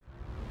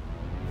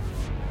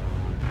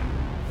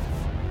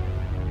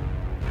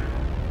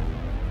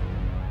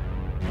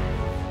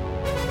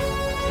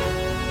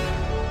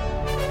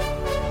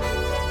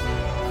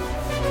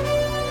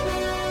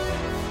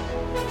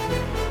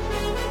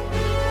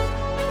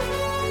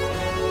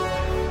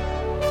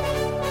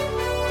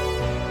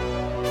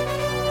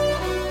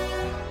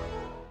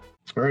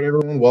All right,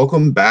 everyone,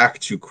 welcome back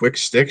to Quick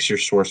Sticks, your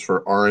source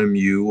for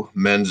RMU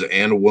men's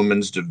and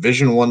women's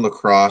Division One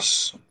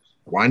lacrosse.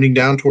 Winding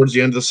down towards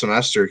the end of the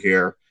semester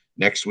here.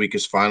 Next week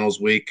is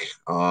finals week,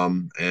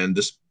 and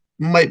this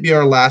might be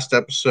our last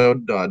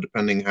episode,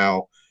 depending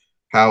how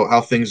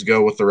things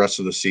go with the rest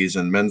of the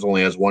season. Men's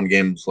only has one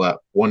game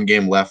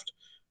left,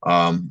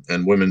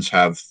 and women's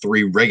have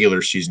three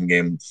regular season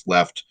games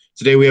left.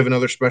 Today we have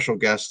another special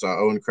guest,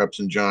 Owen, Krepps,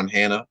 and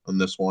Hanna on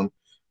this one.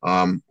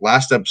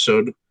 Last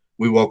episode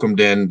we welcomed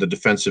in the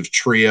defensive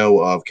trio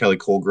of Kelly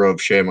Colgrove,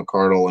 Shea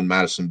McCardle, and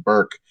Madison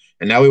Burke.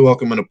 And now we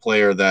welcome in a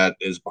player that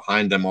is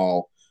behind them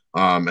all,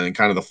 and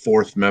kind of the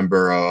fourth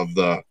member of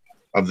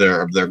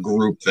their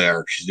group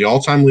there. She's the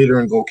all-time leader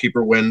in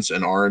goalkeeper wins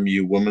in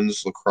RMU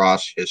women's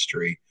lacrosse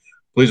history.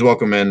 Please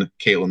welcome in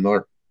Katelyn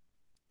Miller.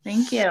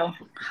 Thank you.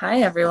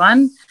 Hi,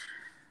 everyone.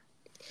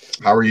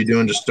 How are you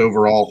doing just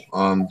overall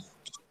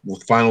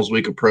with finals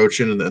week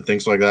approaching and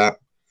things like that?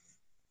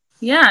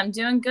 Yeah, I'm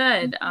doing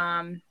good.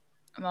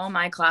 All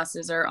my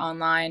classes are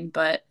online,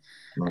 but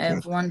I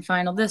have one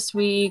final this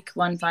week,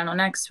 one final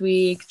next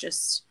week,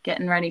 just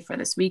getting ready for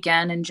this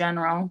weekend in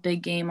general.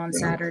 Big game on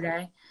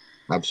Saturday.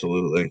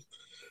 Absolutely.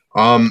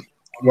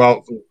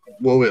 Well,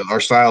 our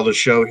style of the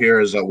show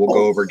here is that we'll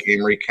go over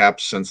game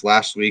recaps since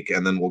last week,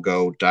 and then we'll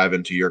go dive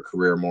into your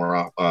career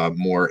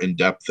more in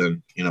depth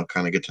and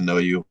kind of get to know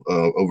you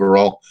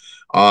overall.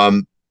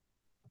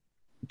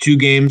 Two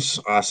games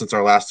since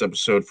our last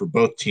episode for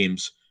both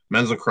teams.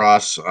 Men's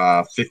lacrosse,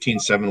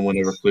 15-7 win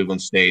over Cleveland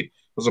State. It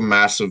was a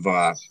massive,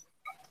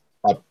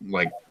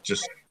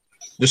 just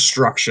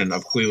destruction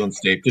of Cleveland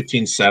State.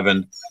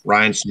 15-7.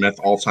 Ryan Smith,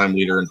 all-time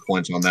leader in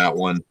points on that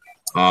one.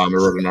 I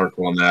wrote an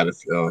article on that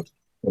for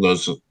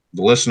the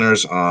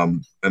listeners.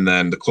 And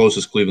then the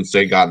closest Cleveland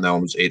State got in that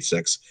one was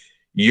 8-6.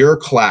 Your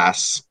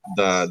class,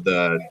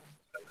 the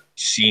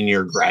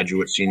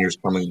graduate seniors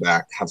coming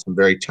back, have some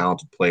very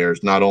talented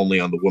players, not only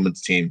on the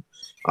women's team,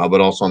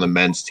 but also on the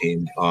men's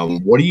team.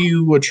 What do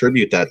you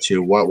attribute that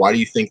to? Why do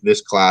you think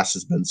this class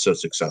has been so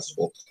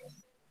successful?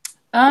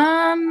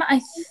 I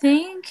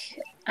think,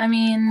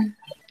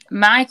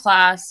 my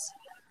class,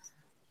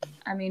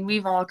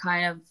 we've all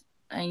kind of,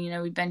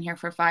 we've been here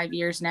for 5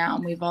 years now,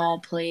 and we've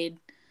all played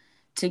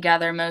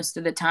together most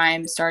of the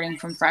time, starting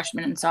from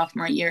freshman and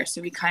sophomore year.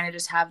 So we kind of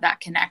just have that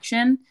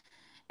connection,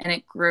 and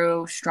it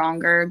grew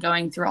stronger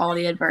going through all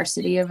the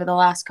adversity over the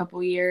last couple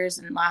of years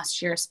and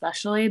last year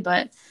especially.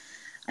 But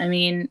and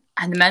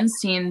the men's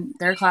team,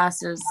 their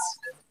class is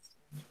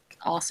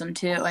awesome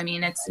too.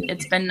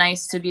 It's been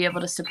nice to be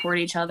able to support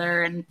each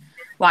other and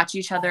watch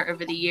each other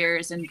over the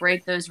years and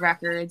break those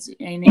records.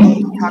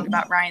 You talk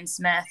about Ryan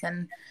Smith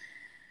and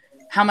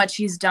how much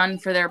he's done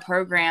for their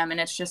program, and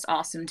it's just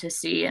awesome to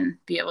see and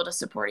be able to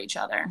support each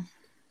other.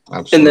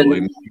 Absolutely.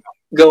 And then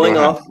going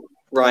off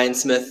Ryan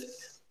Smith,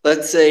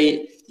 let's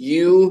say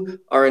you,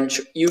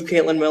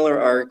 Katelyn Miller,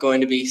 are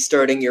going to be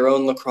starting your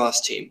own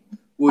lacrosse team.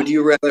 Would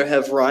you rather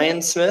have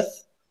Ryan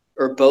Smith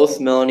or both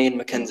Melanie and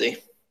Mackenzie?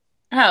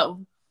 Oh,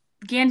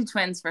 Gandy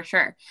twins for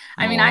sure.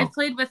 I've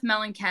played with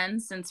Mel and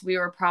Ken since we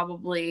were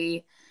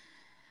probably,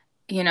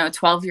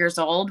 12 years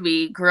old.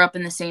 We grew up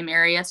in the same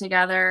area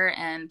together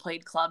and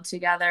played club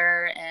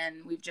together,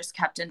 and we've just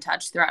kept in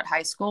touch throughout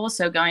high school.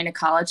 So going to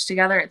college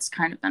together, it's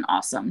kind of been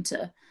awesome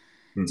to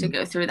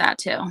go through that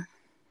too.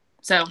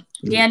 So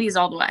Gandy's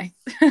all the way.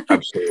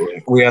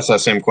 Absolutely. We asked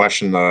that same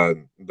question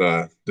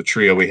the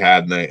trio we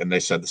had, and they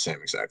said the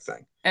same exact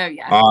thing. Oh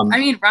yeah.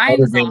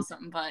 Ryan is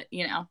awesome, but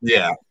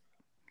Yeah.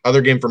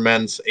 Other game for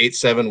men's,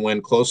 8-7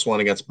 win, close one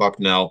against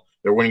Bucknell.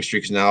 Their winning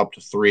streak is now up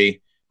to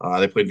 3.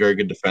 They played very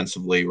good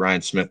defensively.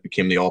 Ryan Smith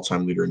became the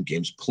all-time leader in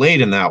games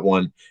played in that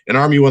one. And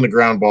RMU won the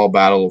ground ball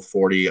battle of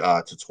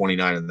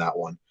 40-29 in that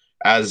one.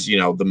 As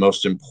the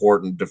most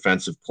important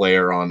defensive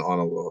player on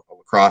a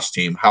lacrosse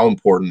team, how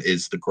important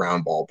is the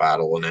ground ball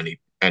battle in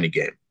any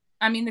game?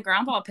 The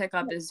ground ball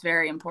pickup is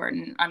very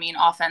important.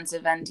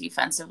 Offensive and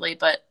defensively,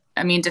 but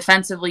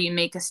defensively, you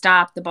make a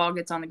stop, the ball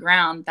gets on the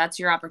ground. That's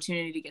your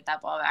opportunity to get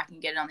that ball back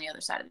and get it on the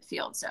other side of the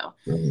field. So,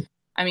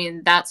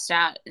 that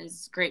stat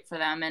is great for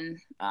them, and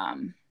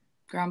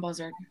ground balls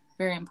are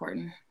very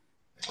important.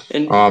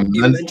 And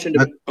you mentioned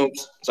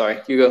sorry,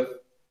 you go.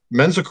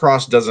 Men's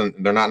lacrosse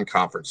they're not in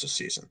conference this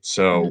season.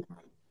 So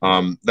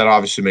that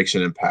obviously makes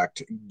an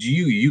impact.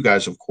 You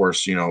guys, of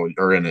course,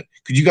 are in it.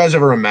 Could you guys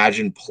ever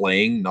imagine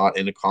playing not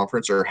in a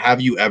conference, or have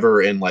you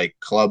ever in like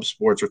club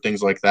sports or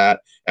things like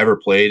that ever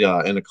played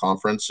in a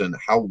conference? And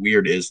how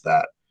weird is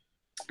that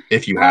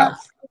if you have?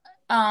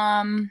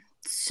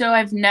 So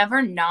I've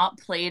never not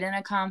played in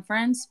a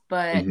conference,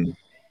 but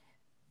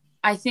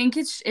I think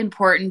it's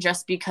important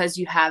just because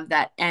you have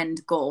that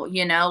end goal,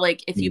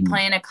 like if you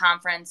play in a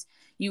conference,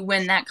 you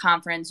win that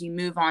conference, you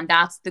move on.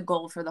 That's the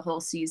goal for the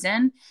whole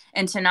season.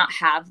 And to not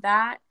have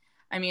that,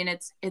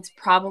 it's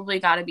probably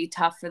got to be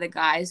tough for the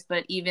guys,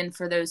 but even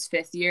for those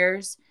fifth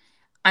years,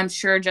 I'm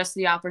sure just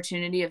the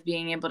opportunity of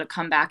being able to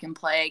come back and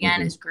play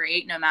again is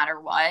great no matter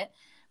what.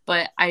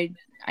 But I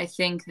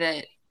think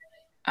that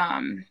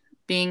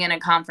being in a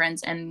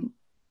conference and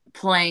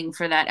playing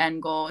for that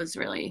end goal is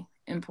really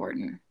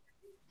important.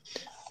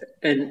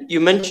 And you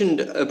mentioned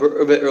a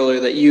bit earlier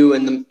that you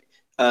and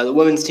the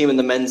women's team and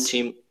the men's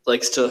team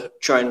likes to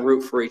try and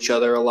root for each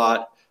other a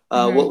lot.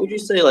 What would you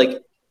say,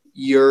 like,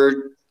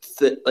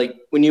 like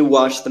when you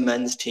watch the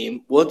men's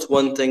team, what's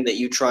one thing that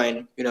you try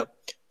and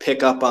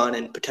pick up on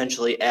and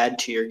potentially add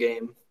to your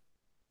game?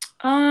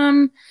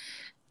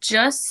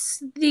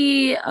 Just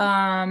the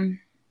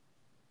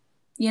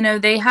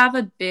they have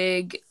a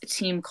big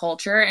team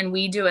culture and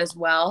we do as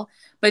well,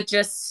 but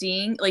just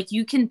seeing, like,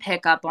 you can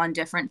pick up on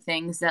different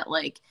things that,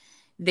 like,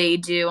 they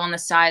do on the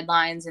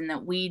sidelines and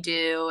that we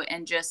do,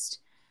 and just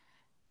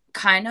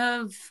kind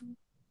of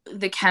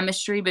the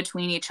chemistry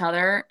between each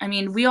other. I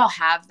mean, we all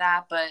have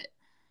that, but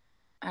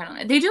I don't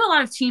know. They do a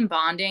lot of team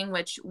bonding,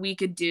 which we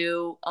could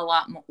do a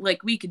lot more.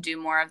 Like, we could do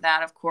more of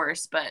that, of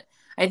course, but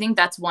I think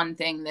that's one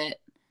thing that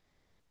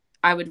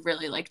I would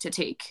really like to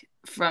take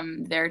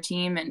from their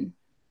team and,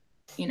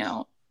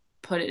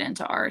 put it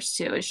into ours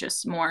too. It's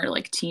just more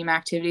like team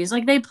activities.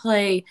 Like, they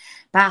play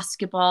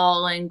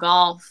basketball and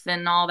golf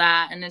and all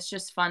that, and it's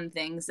just fun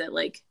things that,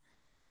 like,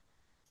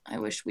 I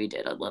wish we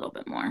did a little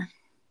bit more.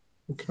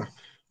 Okay.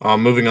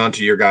 Moving on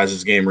to your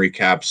guys' game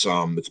recaps.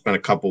 It's been a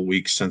couple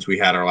weeks since we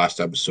had our last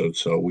episode,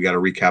 so we got to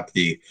recap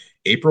the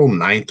April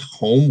 9th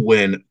home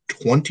win,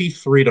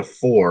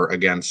 23-4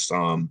 against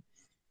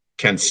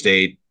Kent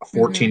State.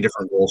 14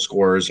 different goal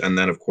scorers, and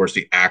then of course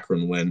the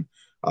Akron win,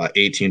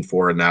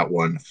 18-4 in that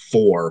one.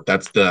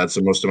 That's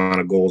the most amount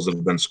of goals that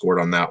have been scored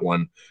on that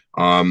one.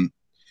 I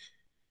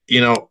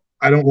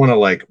don't want to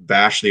like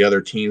bash the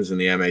other teams in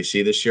the MAC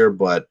this year,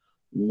 but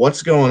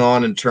what's going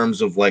on in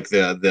terms of like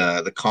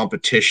the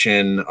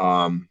competition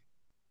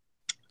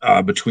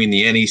between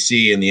the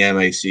NEC and the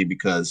MAC?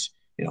 Because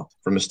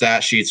from the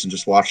stat sheets and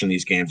just watching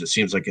these games, it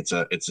seems like it's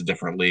a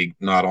different league,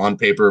 not on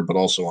paper but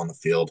also on the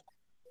field.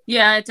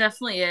 Yeah, it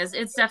definitely is.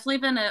 It's definitely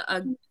been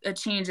a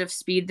change of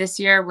speed this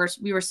year, where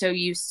we were so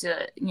used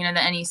to the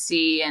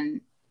NEC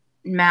and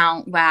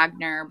Mount,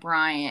 Wagner,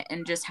 Bryant,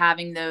 and just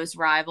having those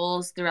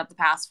rivals throughout the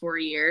past 4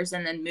 years,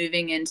 and then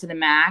moving into the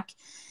MAC.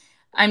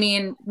 I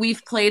mean,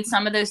 we've played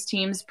some of those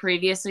teams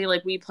previously.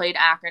 Like, we played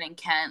Akron and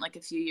Kent like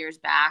a few years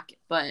back,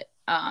 but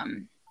I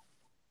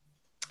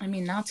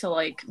mean, not to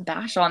like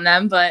bash on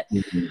them, but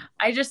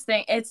I just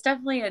think it's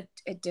definitely a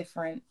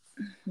different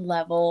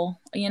level,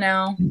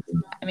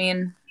 I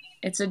mean,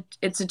 it's a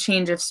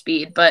change of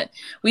speed, but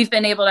we've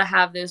been able to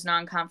have those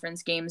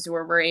non-conference games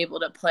where we're able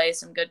to play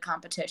some good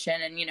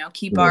competition and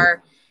keep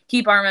our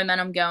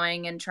momentum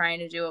going and trying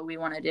to do what we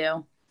want to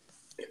do.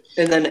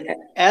 And then,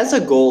 as a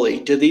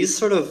goalie, do these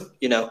sort of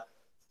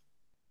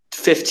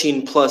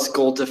 15 plus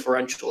goal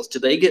differentials, do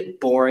they get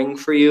boring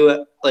for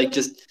you? Like,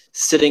 just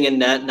sitting in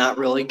net, not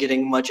really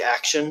getting much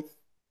action?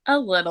 A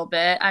little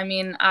bit. I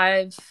mean,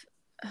 I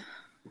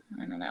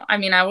don't know. I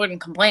mean, I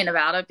wouldn't complain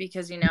about it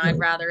because, I'd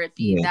rather it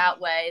be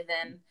that way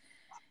than,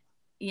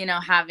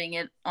 having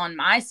it on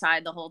my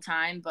side the whole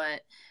time.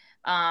 But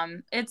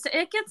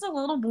it gets a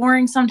little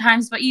boring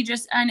sometimes, but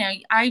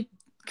I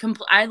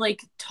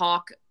like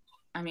talk.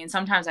 I mean,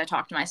 sometimes I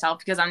talk to myself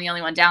because I'm the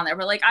only one down there,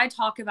 but like I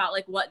talk about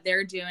like what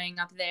they're doing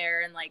up there,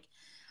 and like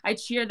I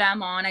cheer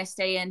them on. I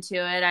stay into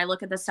it. I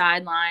look at the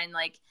sideline.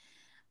 Like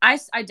I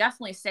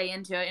definitely stay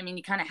into it. I mean,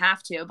 you kind of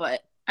have to,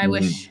 but I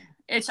wish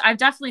I've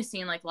definitely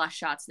seen like less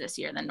shots this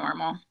year than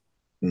normal.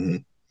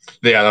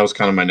 Yeah, that was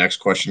kind of my next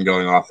question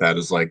going off that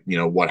is like,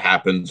 what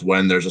happens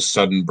when there's a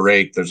sudden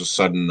break, there's a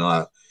sudden,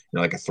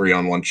 like a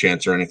 3-on-1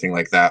 chance or anything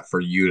like that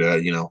for you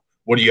to,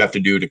 what do you have to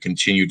do to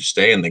continue to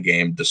stay in the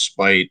game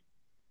despite,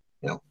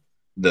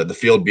 the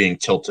field being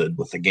tilted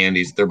with the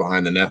Gandys, they're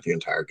behind the net the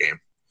entire game.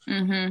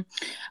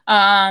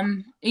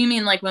 You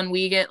mean like when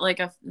we get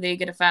like they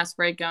get a fast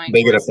break going?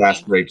 They get a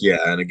fast break,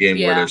 yeah, in a game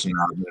where there's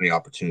not many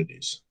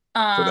opportunities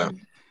for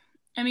them.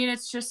 I mean,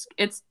 it's just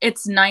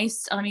it's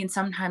nice. I mean,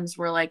 sometimes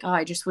we're like, oh,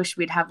 I just wish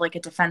we'd have like a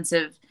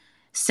defensive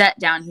set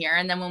down here,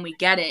 and then when we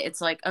get it,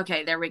 it's like,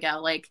 okay, there we go.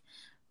 Like,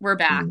 we're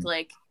back.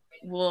 Like,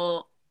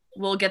 we'll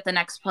get the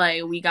next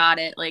play. We got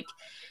it. Like,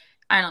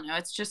 I don't know.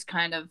 It's just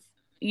kind of,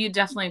 you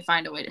definitely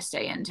find a way to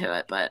stay into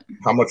it. But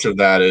how much of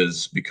that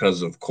is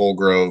because of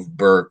Colgrove,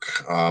 Burke,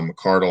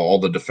 McCardle, all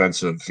the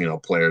defensive,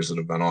 players that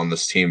have been on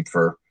this team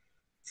for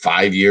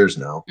 5 years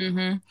now?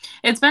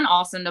 It's been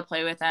awesome to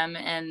play with them.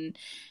 And,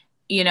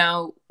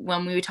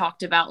 when we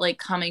talked about like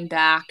coming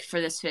back for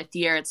this 5th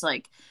year, it's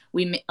like,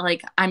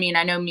 I mean,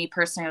 I know me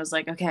personally, I was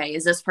like, okay,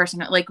 is this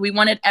person, like, we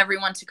wanted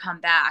everyone to come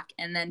back,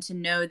 and then to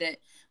know that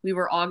we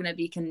were all going to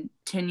be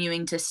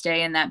continuing to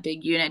stay in that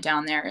big unit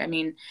down there. I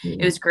mean,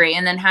 it was great.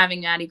 And then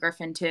having Maddie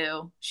Griffin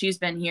too, she's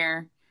been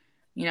here,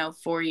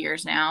 4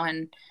 years now.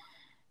 And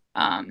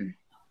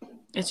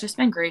it's just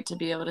been great to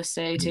be able to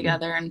stay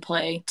together and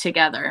play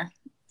together.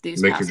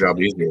 Make your job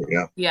easier.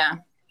 Yeah. Yeah.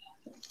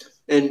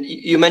 And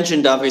you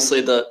mentioned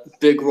obviously the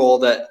big role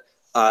that,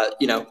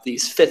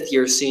 these 5th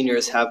year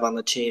seniors have on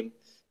the team.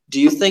 Do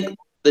you think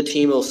the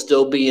team will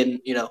still be in,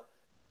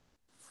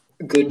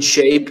 good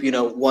shape,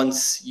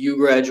 once you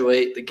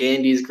graduate, the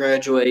Gandys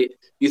graduate?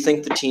 You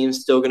think the team's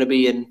still going to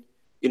be in,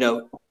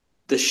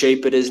 the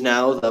shape it is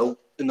now, though,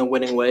 in the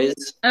winning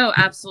ways? Oh,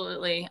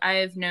 absolutely. I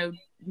have no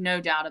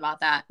no doubt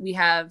about that. We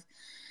have,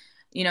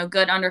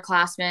 good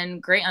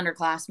underclassmen, great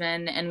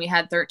underclassmen, and we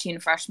had 13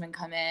 freshmen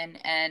come in,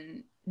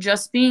 and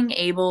just being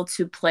able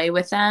to play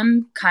with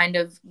them kind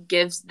of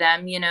gives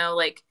them, we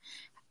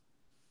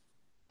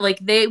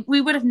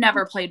would have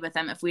never played with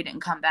them if we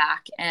didn't come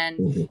back,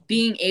 and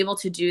being able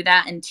to do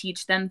that and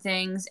teach them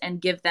things and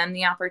give them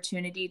the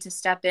opportunity to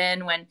step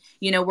in when,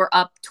 we're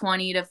up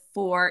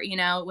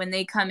 20-4, when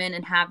they come in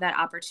and have that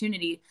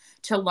opportunity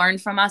to learn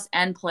from us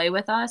and play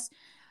with us,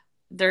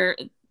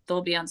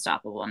 they'll be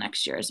unstoppable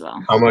next year as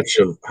well. How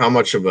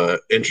much of a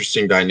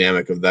interesting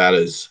dynamic of that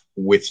is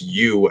with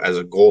you as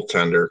a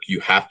goaltender? You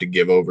have to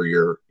give over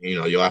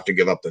you'll have to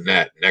give up the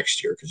net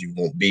next year because you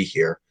won't be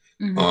here.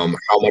 How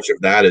much of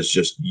that is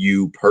just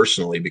you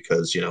personally,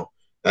 because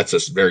that's a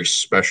very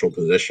special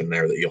position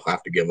there that you'll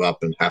have to give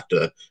up and have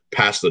to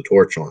pass the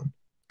torch on.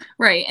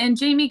 Right. And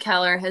Jamie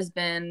Keller has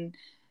been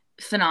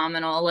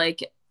phenomenal.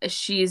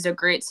 She's a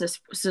great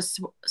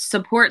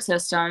support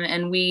system,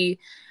 and we're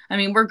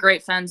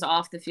great friends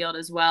off the field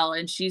as well.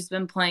 And she's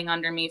been playing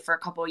under me for a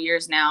couple of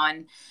years now.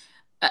 And,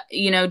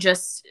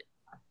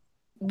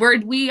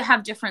 we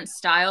have different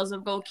styles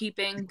of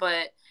goalkeeping,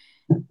 but,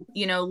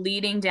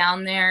 leading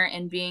down there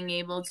and being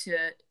able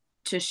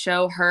to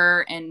show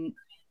her and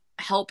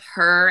help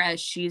her as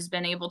she's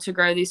been able to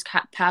grow these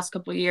past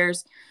couple of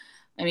years.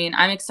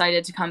 I'm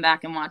excited to come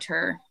back and watch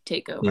her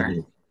take over.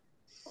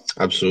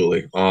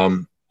 Absolutely.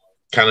 Kind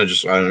of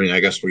just, I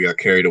guess we got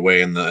carried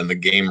away in the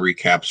game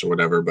recaps or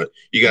whatever, but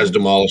you guys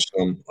demolished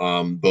them,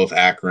 both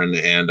Akron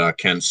and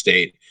Kent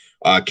State.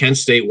 Kent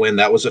State win.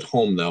 That was at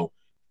home, though.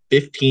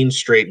 15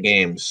 straight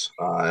games,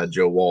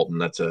 Joe Walton.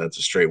 That's a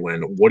straight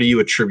win. What do you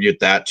attribute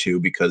that to?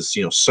 Because,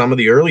 some of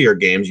the earlier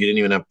games, you didn't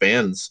even have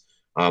fans.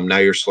 Now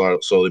you're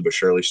slowly but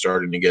surely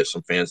starting to get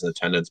some fans in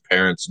attendance,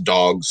 parents,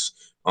 dogs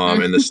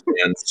in the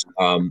stands.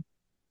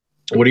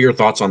 What are your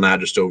thoughts on that,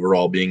 just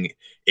overall, being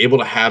able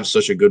to have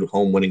such a good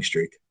home winning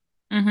streak?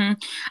 I don't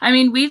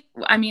really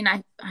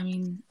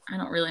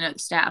know the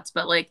stats,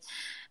 but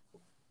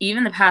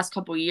even the past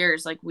couple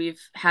years, we've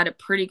had a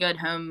pretty good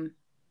home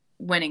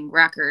winning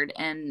record.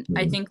 And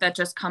I think that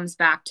just comes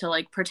back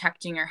to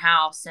protecting your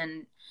house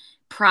and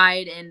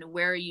pride in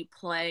where you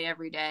play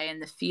every day in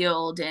the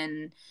field,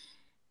 and,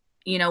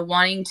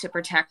 wanting to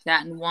protect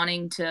that and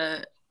wanting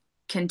to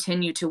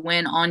continue to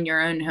win on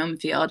your own home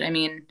field.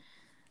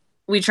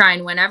 We try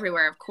and win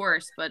everywhere, of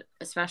course, but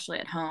especially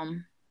at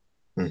home.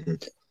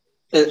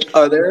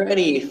 Are there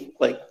any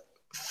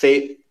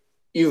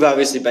you've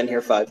obviously been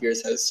here 5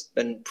 years, has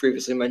been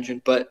previously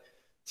mentioned, but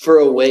for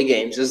away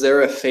games, is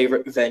there a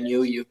favorite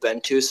venue you've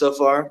been to so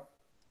far?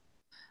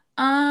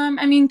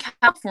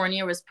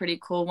 California was pretty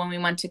cool when we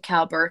went to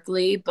Cal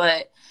Berkeley,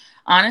 but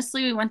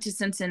honestly, we went to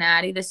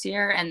Cincinnati this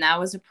year, and that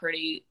was a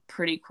pretty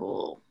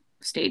cool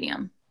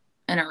stadium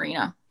and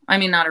arena.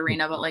 Not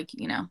arena, but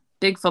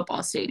big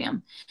football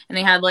stadium. And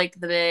they had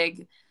the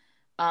big,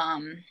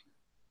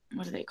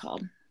 what are they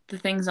called? The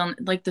things on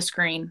the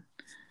screen.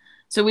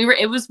 So we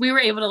were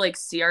able to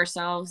see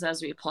ourselves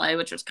as we play,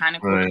 which was kind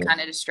of cool and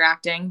kind of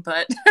distracting,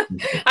 but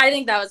I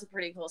think that was a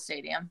pretty cool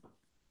stadium.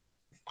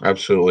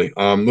 Absolutely.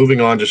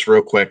 Moving on just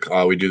real quick.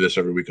 We do this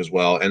every week as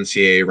well.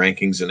 NCAA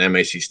rankings and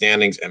MAC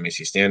standings. MAC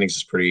standings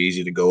is pretty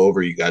easy to go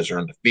over. You guys are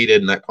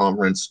undefeated in that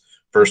conference.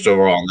 First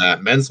overall on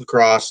that. Men's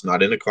lacrosse,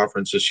 not in a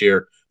conference this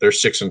year. They're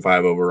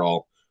 6-5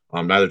 overall.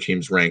 Neither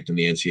team's ranked in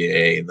the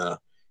NCAA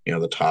in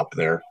the top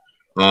there.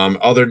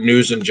 Other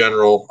news in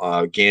general,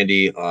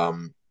 Gandy,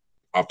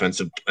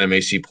 offensive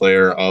MAC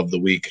player of the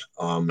week.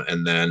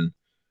 And then,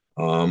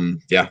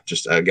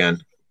 just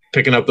again,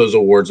 picking up those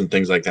awards and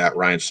things like that.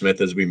 Ryan Smith,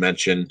 as we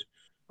mentioned,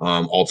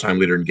 all-time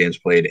leader in games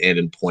played and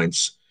in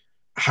points.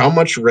 How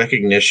much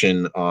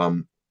recognition,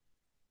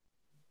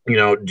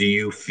 do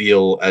you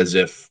feel as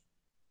if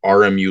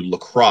RMU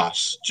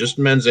lacrosse, just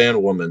men's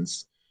and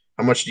women's,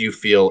 how much do you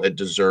feel it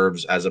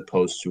deserves as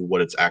opposed to what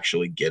it's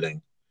actually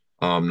getting?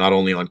 Not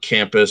only on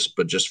campus,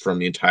 but just from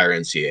the entire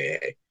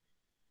NCAA.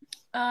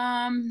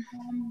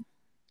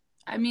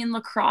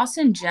 Lacrosse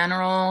in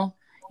general,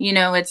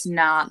 it's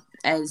not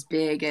as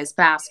big as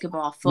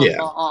basketball,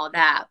 football, all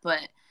that.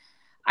 But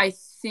I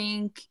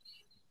think,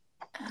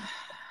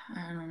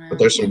 I don't know. But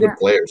there's some good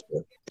players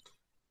there.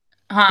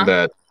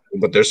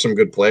 But there's some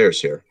good players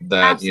here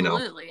that,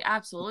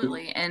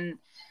 Absolutely. And,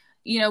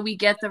 we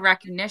get the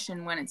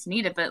recognition when it's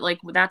needed, but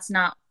that's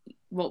not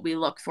what we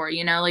look for,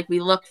 we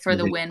look for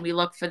the win, we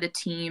look for the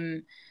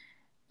team,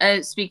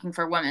 speaking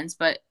for women's,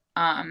 but,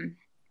 I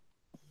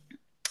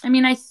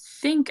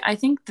think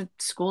the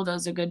school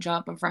does a good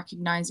job of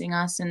recognizing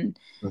us, and,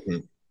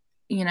 I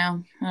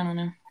don't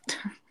know.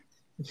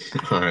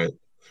 All right.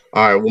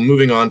 Well,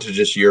 moving on to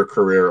just your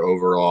career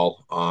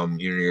overall,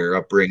 your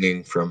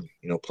upbringing from,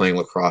 playing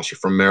lacrosse. You're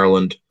from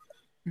Maryland.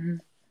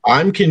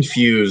 I'm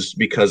confused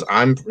because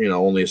I'm,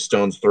 only a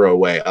stone's throw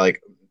away.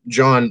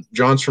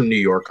 John's from New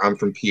York. I'm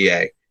from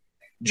PA.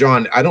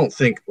 John, I don't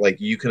think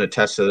you can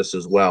attest to this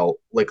as well.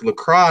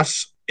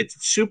 Lacrosse,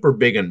 it's super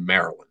big in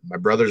Maryland. My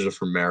brothers are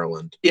from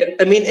Maryland. Yeah,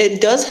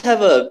 it does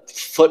have a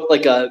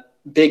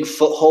big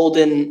foothold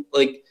in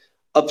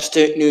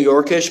upstate New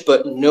Yorkish,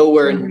 but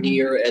nowhere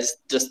near as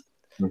just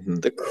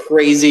the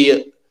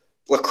crazy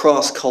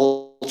lacrosse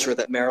culture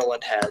that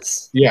Maryland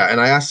has. Yeah, and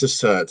I asked this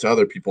to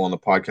other people on the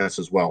podcast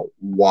as well.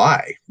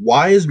 Why?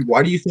 Why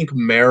do you think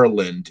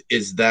Maryland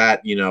is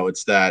that,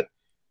 it's that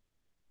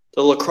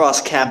The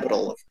lacrosse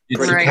capital.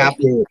 it's the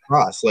capital of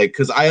lacrosse? Like,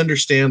 because I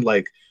understand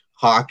like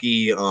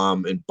hockey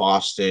in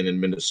Boston and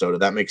Minnesota.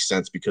 That makes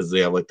sense because they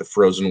have like the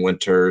frozen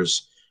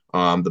winters,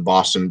 the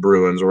Boston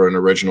Bruins or an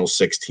original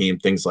six team,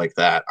 things like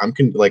that.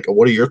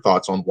 What are your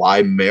thoughts on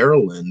why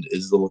Maryland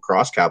is the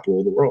lacrosse capital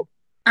of the world?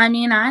 I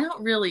mean, I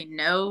don't really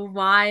know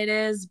why it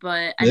is,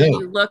 but I mean,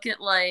 you look at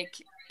like,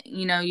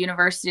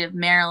 University of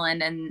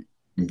Maryland, and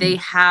they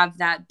have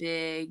that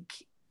big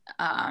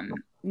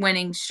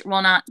winning. It's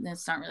not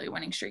really a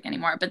winning streak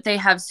anymore, but they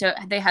had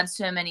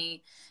so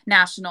many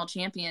national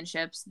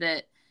championships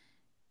that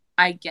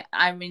I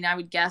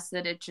would guess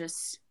that it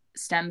just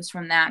stems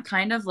from that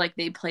kind of like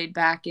they played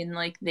back in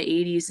like the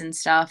 80s and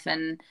stuff,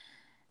 and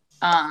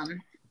I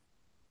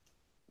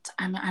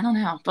don't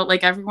know, but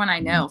like everyone I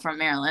know from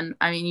Maryland,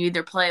 I mean, you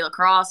either play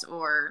lacrosse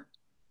or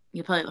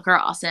you play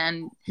lacrosse,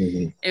 and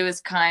it was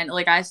kind of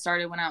like I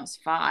started when I was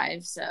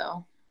 5,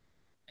 so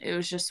it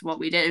was just what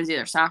we did. It was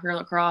either soccer,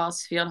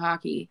 lacrosse, field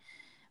hockey,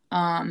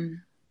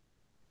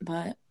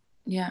 but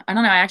yeah, I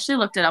don't know. I actually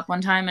looked it up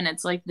one time, and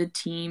it's like the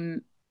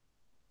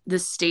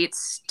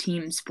state's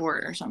team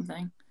sport or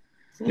something.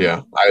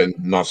 Yeah, I'm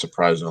not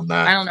surprised on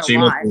that. I don't know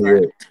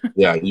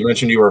why. You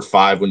mentioned you were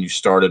 5 when you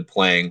started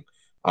playing.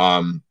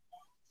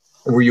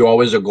 Were you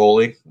always a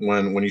goalie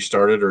when you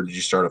started, or did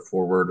you start a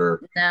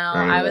forward? No,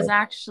 I was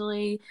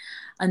actually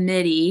a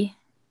midi,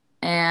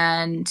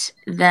 and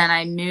then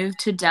I moved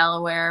to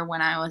Delaware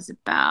when I was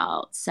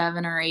about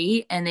 7 or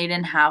 8, and they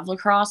didn't have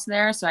lacrosse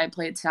there, so I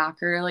played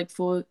soccer like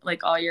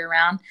all year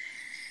round.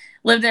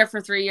 Lived there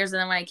for 3 years, and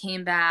then when I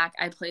came back,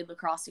 I played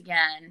lacrosse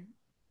again.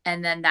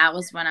 And then that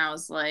was when I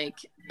was like,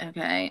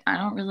 okay, I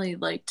don't really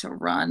like to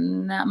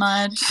run that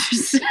much.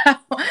 So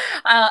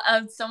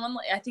I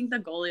think the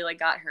goalie like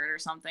got hurt or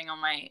something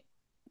on my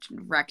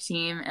rec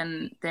team,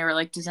 and they were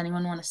like, does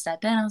anyone want to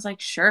step in? I was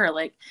like, sure.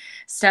 Like,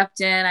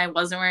 stepped in. I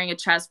wasn't wearing a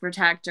chest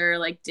protector,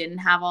 like didn't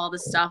have all the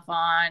stuff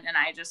on, and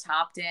I just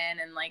hopped in,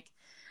 and like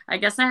I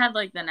guess I had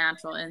like the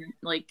natural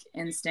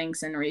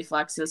instincts and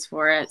reflexes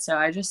for it, so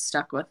I just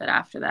stuck with it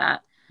after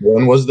that.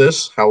 When was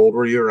this? How old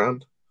were you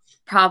around?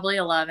 Probably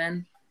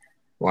 11.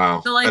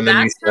 Wow. So like and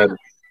that's for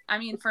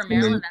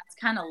Maryland, that's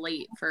kind of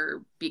late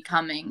for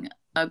becoming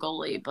a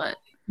goalie, but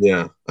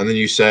yeah. And then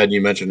you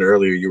mentioned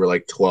earlier you were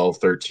like 12,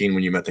 13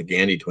 when you met the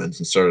Gandy twins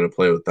and started to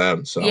play with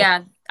them. So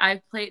yeah,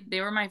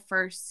 they were my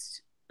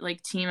first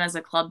like team as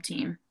a club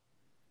team.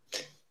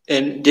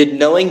 And did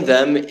knowing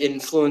them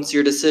influence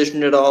your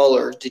decision at all,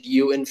 or did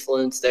you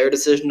influence their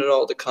decision at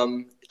all to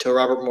come to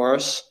Robert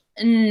Morris?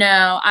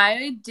 No,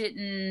 I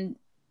didn't.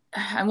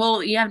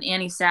 Well, you have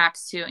Annie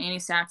Sachs too. Annie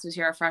Sachs was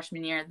here our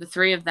freshman year. The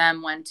 3 of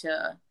them went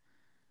to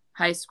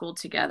high school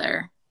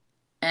together,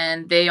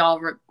 and they all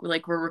were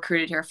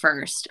recruited here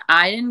first.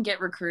 I didn't get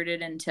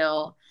recruited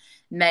until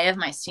May of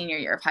my senior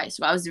year of high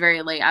school. I was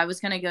very late. I was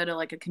going to go to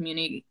like a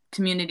community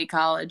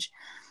college,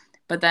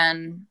 but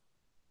then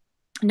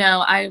no,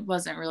 I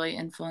wasn't really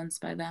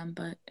influenced by them.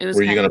 But it was.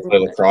 Were you going to play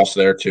lacrosse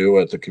there too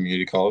at the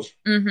community college?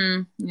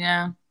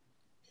 Yeah.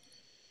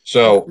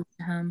 So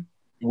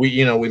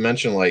we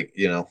mentioned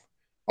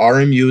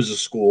RMU is a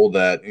school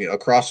that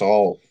across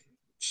all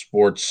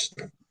sports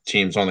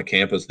teams on the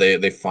campus,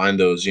 they find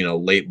those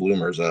late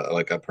bloomers,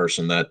 like a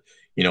person that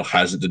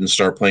didn't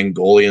start playing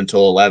goalie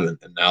until 11,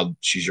 and now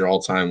she's your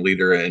all-time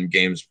leader in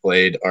games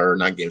played, or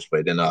not games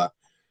played,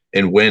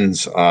 in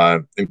wins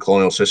in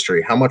Colonial's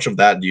history. How much of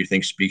that do you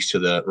think speaks to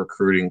the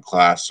recruiting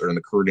class or in the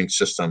recruiting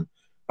system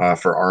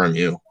for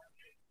RMU?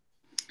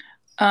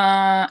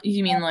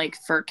 You mean like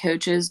for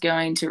coaches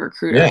going to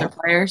recruit other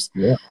players?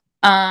 Yeah.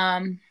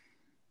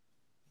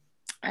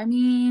 I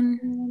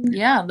mean,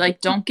 yeah, like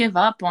don't give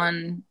up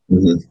on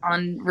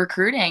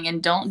recruiting,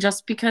 and don't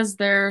just because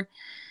they're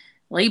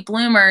late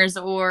bloomers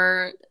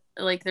or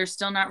like they're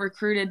still not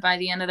recruited by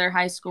the end of their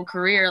high school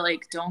career,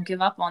 like don't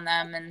give up on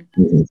them.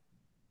 And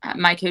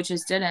my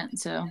coaches didn't,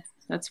 so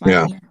that's why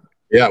I'm here.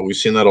 Yeah, we've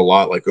seen that a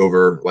lot. Like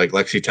over like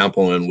Lexi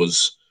Templeman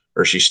was,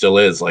 or she still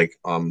is, like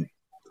 5'1",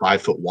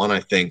 I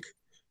think.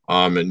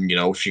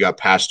 And she got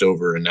passed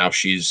over, and now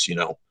she's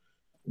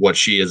what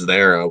she is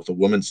there with the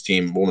women's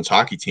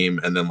hockey team.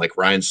 And then like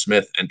Ryan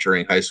Smith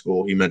entering high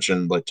school, he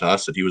mentioned like to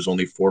us that he was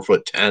only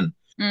 4'10",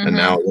 and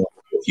now what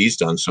he's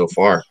done so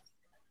far.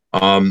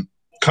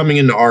 Coming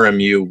into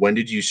RMU, when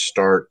did you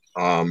start?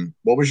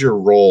 What was your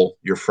role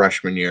your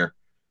freshman year?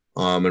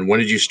 And when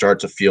did you start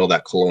to feel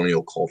that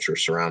colonial culture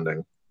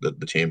surrounding the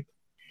team?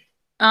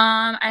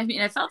 I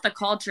mean, I felt the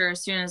culture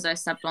as soon as I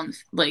stepped on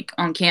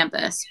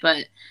campus,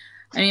 but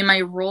I mean,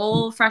 my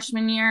role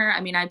freshman year,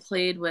 I mean, I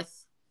played with,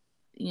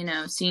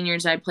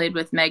 seniors. I played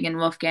with Megan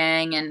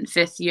Wolfgang, and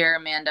 5th year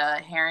Amanda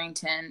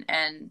Harrington,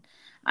 and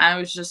I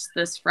was just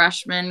this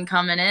freshman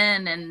coming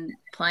in and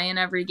playing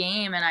every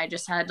game, and I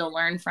just had to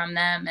learn from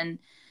them and,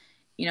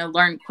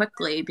 learn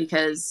quickly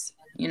because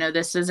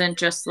this isn't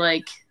just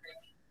like,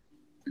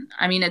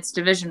 I mean, it's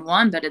Division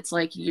I, but it's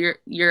like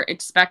you're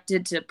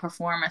expected to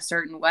perform a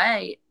certain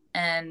way,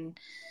 and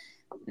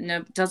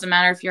it doesn't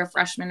matter if you're a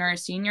freshman or a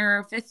senior or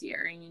a fifth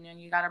year.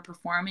 You got to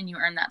perform, and you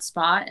earn that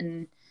spot,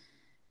 and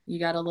you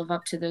got to live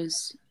up to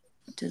those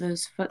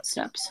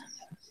footsteps.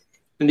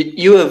 And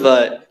you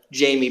have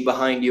Jamie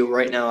behind you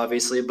right now,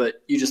 obviously,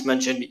 but you just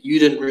mentioned you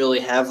didn't really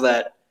have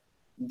that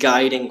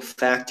guiding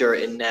factor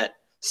in net.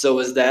 So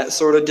was that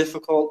sort of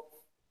difficult?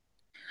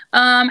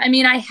 I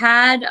mean, I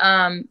had,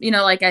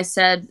 like I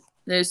said,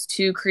 those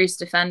two crease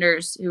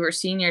defenders who were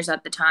seniors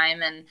at the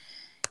time, and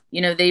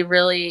they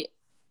really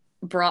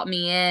brought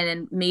me in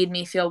and made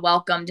me feel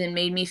welcomed and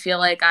made me feel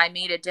like I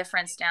made a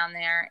difference down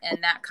there,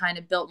 and that kind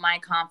of built my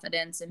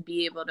confidence and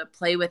be able to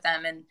play with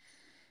them and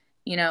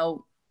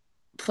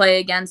play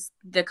against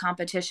the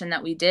competition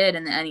that we did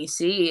in the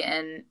NEC,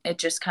 and it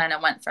just kind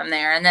of went from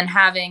there. And then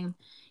having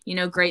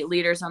great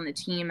leaders on the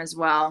team as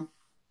well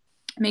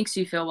makes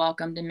you feel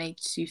welcomed and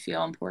makes you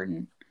feel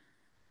important.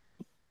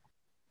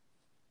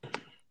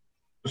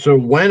 So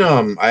when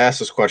I asked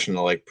this question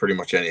to like pretty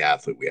much any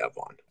athlete we have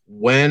on,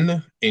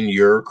 when in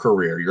your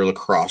career, your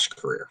lacrosse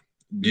career,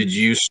 did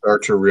you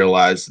start to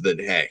realize that,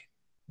 hey,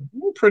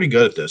 we're pretty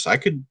good at this? I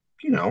could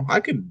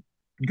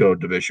go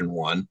Division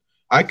I.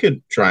 I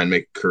could try and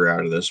make a career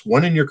out of this.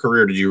 When in your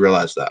career did you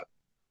realize that?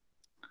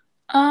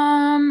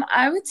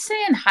 I would say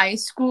in high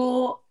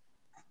school,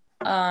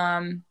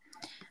 I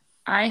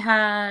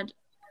had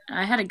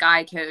a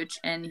guy coach,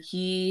 and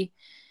he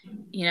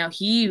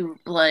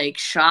like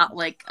shot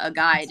like a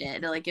guy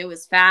did. Like, it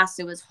was fast,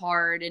 it was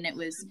hard, and it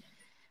was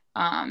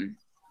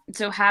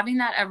so having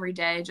that every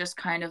day, just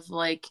kind of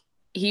like,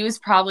 he was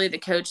probably the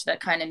coach that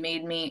kind of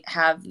made me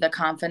have the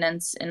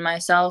confidence in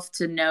myself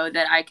to know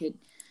that I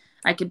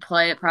could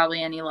play at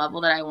probably any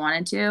level that I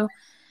wanted to.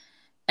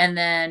 And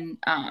then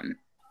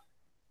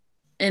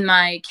in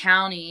my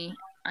county,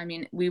 I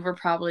mean, we were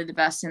probably the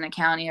best in the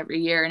county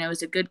every year, and it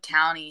was a good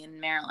county in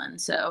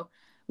Maryland. So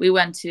we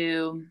went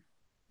to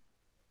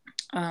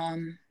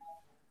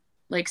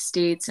like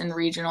states and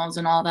regionals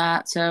and all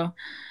that. So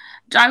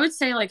I would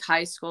say like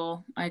high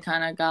school, I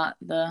kind of got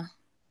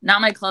not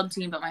my club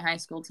team, but my high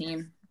school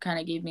team kind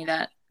of gave me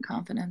that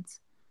confidence.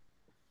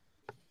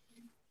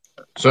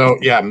 So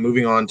yeah,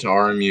 moving on to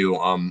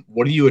RMU,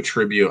 what do you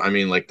attribute, I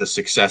mean, like the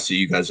success that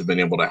you guys have been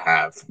able to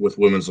have with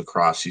women's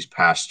lacrosse these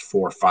past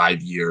 4 or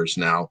 5 years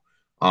now,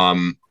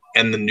 and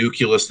the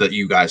nucleus that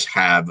you guys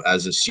have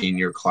as a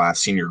senior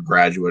class, senior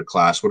graduate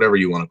class, whatever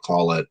you want to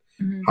call it,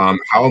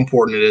 how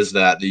important it is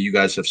that you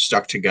guys have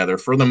stuck together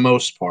for the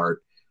most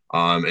part,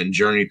 and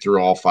journeyed through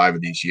all 5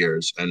 of these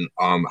years, and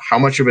how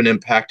much of an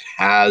impact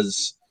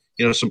has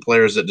some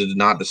players that did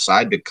not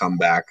decide to come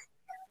back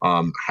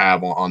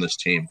have on this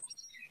team?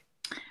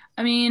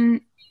 I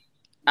mean,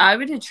 I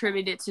would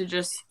attribute it to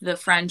just the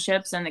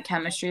friendships and the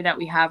chemistry that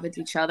we have with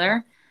each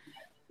other.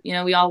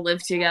 We all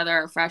lived together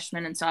our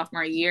freshman and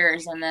sophomore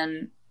years, and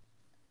then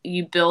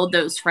you build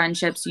those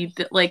friendships.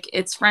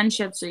 It's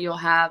friendships that you'll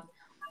have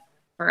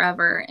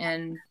forever,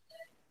 and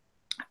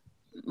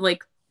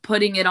like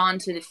putting it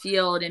onto the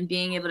field and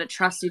being able to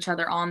trust each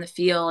other on the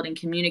field and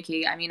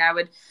communicate. I mean, I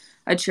would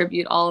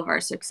attribute all of our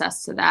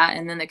success to that,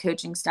 and then the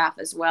coaching staff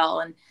as well,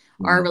 and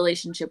our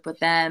relationship with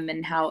them,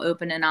 and how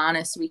open and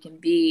honest we can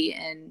be.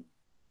 And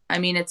I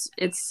mean, it's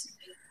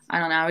I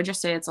don't know, I would just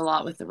say it's a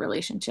lot with the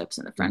relationships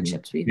and the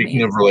friendships we've made.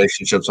 Speaking of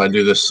relationships, I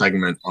do this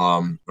segment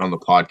on the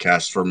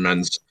podcast for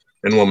men's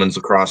and women's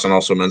lacrosse, and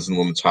also men's and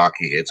women's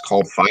hockey. It's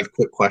called 5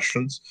 Quick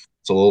Questions.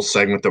 It's a little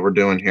segment that we're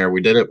doing here. We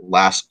did it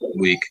last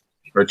week,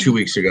 or 2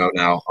 weeks ago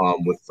now,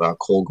 with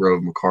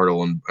Colgrove,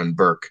 McCardle, and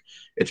Burke.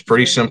 It's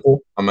pretty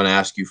simple. I'm going to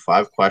ask you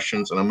 5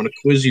 questions, and I'm going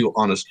to quiz you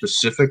on a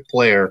specific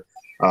player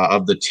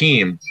of the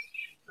team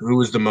who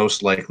is the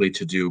most likely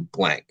to do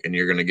blank, and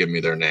you're going to give me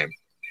their name.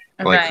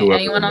 Okay. Like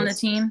anyone on the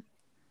team?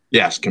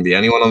 Yes, it can be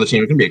anyone on the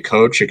team. It can be a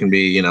coach. It can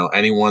be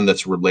anyone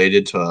that's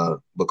related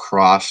to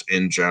lacrosse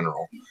in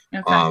general.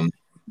 Okay.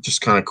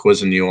 Just kind of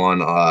quizzing you on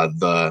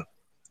the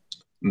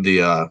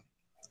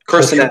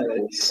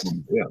personalities.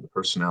 Yeah, the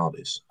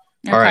personalities.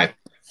 Okay. All right.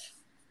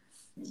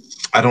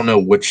 I don't know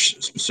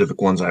which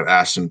specific ones I've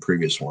asked in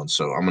previous ones,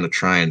 so I'm going to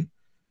try and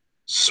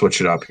switch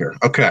it up here.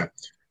 Okay.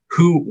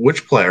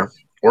 Which player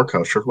or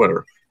coach or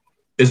whatever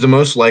is the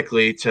most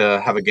likely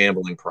to have a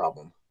gambling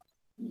problem?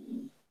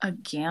 A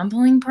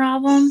gambling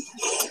problem?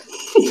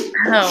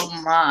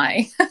 Oh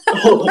my.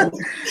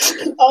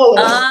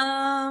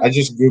 I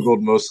just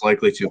Googled most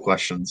likely to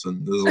questions,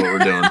 and this is what we're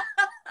doing.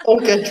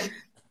 Okay.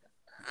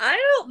 I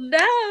don't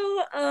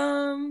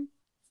know.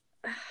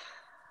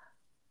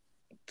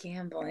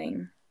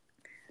 Gambling.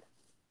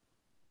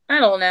 I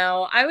don't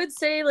know. I would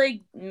say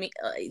like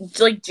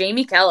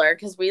Jamie Keller,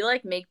 because we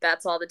like make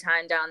bets all the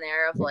time down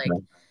there of like,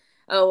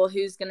 oh well,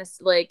 who's gonna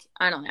like,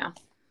 I don't know,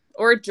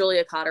 or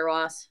Julia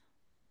Cotter-Ross,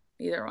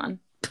 either one.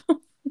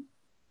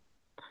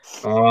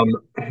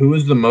 Who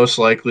is the most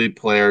likely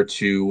player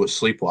to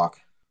sleepwalk,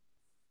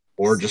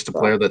 or just a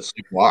player that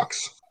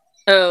sleepwalks?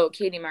 Oh,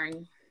 Katie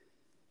Martin.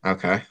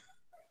 Okay.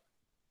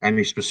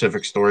 Any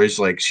specific stories?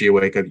 Like she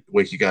wake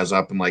you guys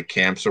up in like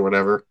camps or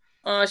whatever?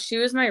 She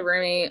was my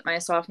roommate my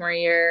sophomore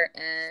year,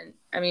 and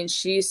I mean,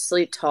 she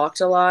sleep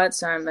talked a lot,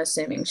 so I'm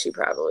assuming she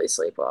probably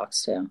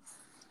sleepwalks too.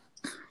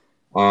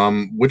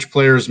 Which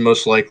player is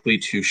most likely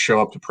to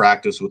show up to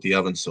practice with the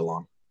oven still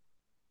on?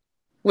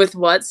 With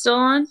what still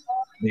on?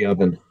 The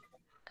oven.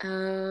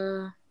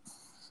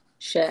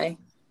 Shay.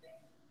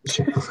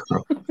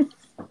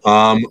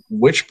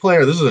 Which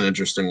player? This is an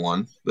interesting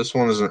one. This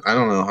one isn't. I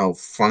don't know how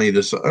funny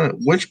this.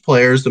 Which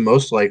player is the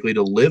most likely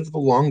to live the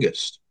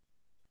longest?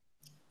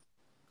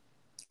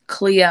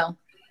 Cleo.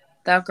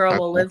 That girl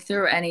will Okay. live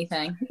through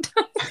anything.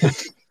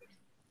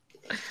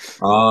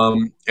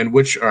 And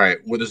which? All right.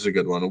 Well, this is a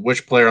good one.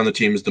 Which player on the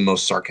team is the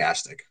most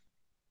sarcastic?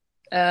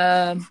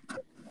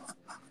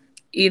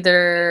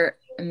 Either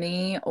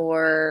me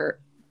or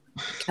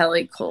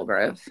Kelly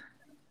Colgrove.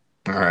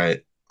 All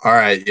right. All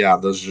right. Yeah,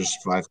 those are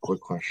just 5 quick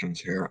questions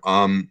here.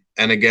 And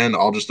again,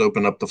 I'll just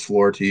open up the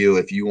floor to you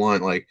if you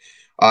want. Like,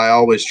 I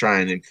always try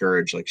and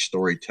encourage like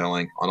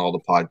storytelling on all the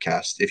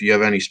podcasts. If you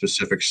have any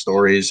specific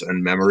stories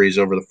and memories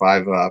over the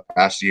 5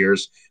 past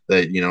years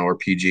that are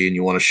PG and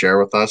you want to share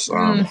with us,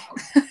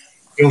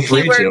 feel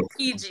free Keyword to.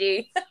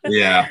 PG.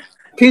 Yeah.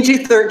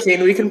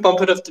 PG-13. We can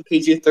bump it up to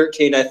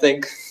PG-13, I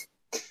think.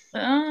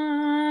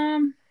 I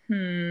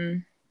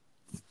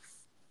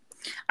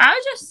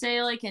would just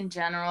say, like, in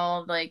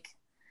general, like,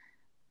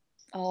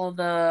 all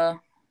the,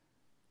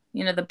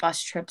 the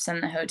bus trips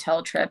and the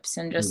hotel trips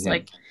and just,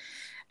 like,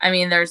 I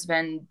mean, there's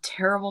been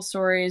terrible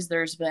stories.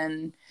 There's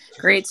been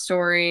great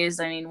stories.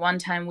 I mean, one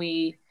time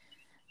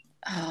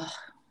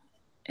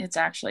it's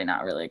actually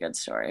not really a good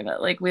story,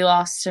 but, like, we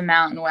lost to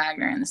Mountain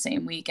Wagner in the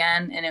same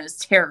weekend, and it was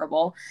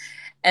terrible.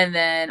 And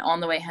then on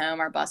the way home,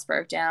 our bus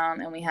broke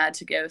down, and we had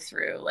to go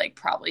through, like,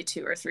 probably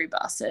 2 or 3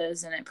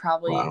 buses, and it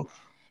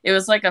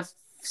was, like,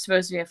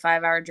 supposed to be a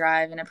 5-hour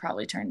drive, and it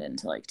probably turned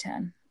into, like,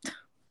 10.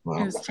 Wow.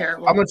 It was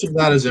terrible. How much of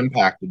that is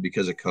impacted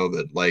because of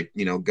COVID? Like,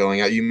 going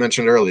out, you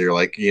mentioned earlier,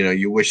 like,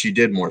 you wish you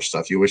did more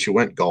stuff. You wish you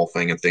went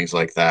golfing and things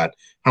like that.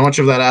 How much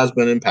of that has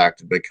been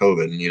impacted by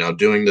COVID and,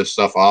 doing this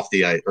stuff off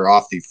the ice or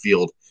off the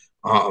field,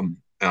 and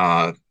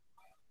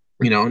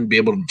be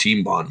able to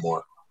team bond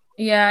more?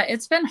 Yeah,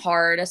 it's been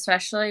hard,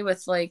 especially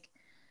with, like,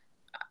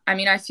 I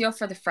mean, I feel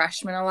for the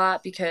freshmen a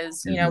lot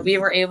because, we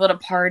were able to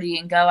party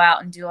and go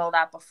out and do all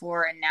that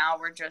before, and now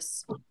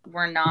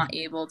we're not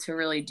able to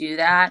really do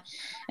that.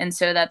 And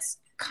so that's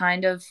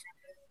kind of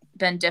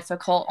been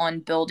difficult on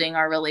building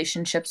our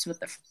relationships with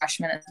the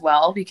freshmen as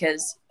well,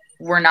 because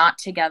we're not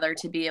together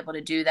to be able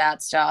to do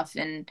that stuff.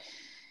 And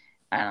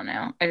I don't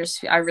know,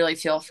 I really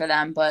feel for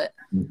them, but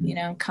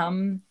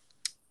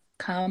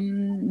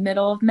come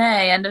middle of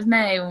May, end of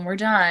May, when we're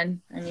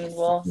done, I mean,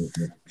 I'm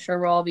sure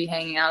we'll all be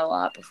hanging out a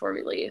lot before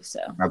we leave. So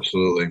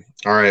absolutely.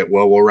 All right.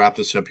 Well, we'll wrap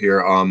this up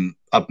here.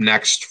 Up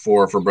next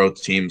for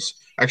both teams.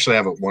 Actually,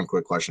 I have one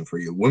quick question for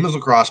you. Women's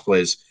lacrosse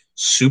plays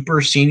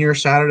Super Senior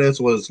Saturday.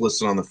 That's what is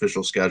listed on the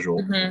official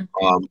schedule.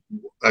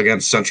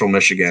 Against Central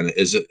Michigan.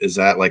 Is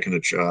that like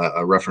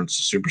a reference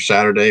to Super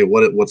Saturday?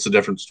 What's the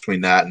difference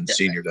between that and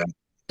Senior Day?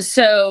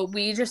 So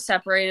we just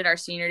separated our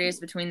senior days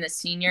between the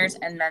seniors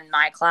and then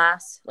my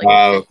class, like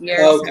the fifth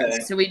year. Okay.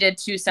 So we did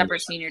 2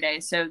 separate senior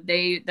days. So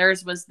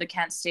theirs was the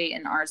Kent State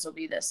and ours will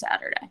be this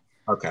Saturday.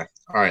 Okay.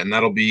 All right. And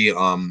that'll be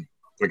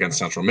against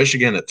Central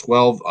Michigan at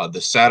 12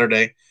 this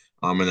Saturday.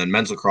 And then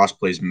men's lacrosse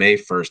plays May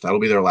 1st. That'll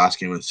be their last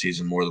game of the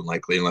season, more than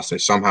likely, unless they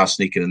somehow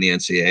sneak it in the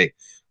NCAA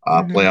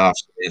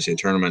playoffs, the NCAA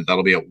tournament.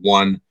 That'll be at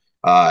 1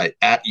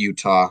 at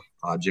Utah.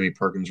 Jimmy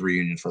Perkins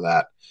reunion for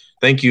that.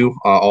 Thank you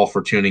all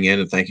for tuning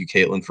in, and thank you,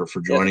 Caitlin, for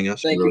joining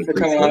us. Thank you for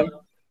coming on.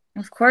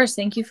 Of course.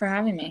 Thank you for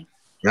having me.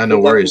 Yeah, no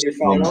worries. Good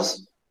luck with your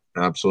finals.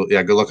 Absolutely.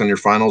 Yeah, good luck on your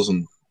finals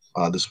and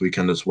this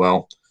weekend as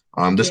well.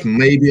 This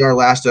may be our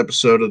last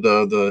episode of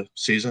the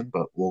season,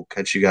 but we'll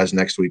catch you guys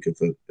next week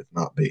if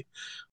not be.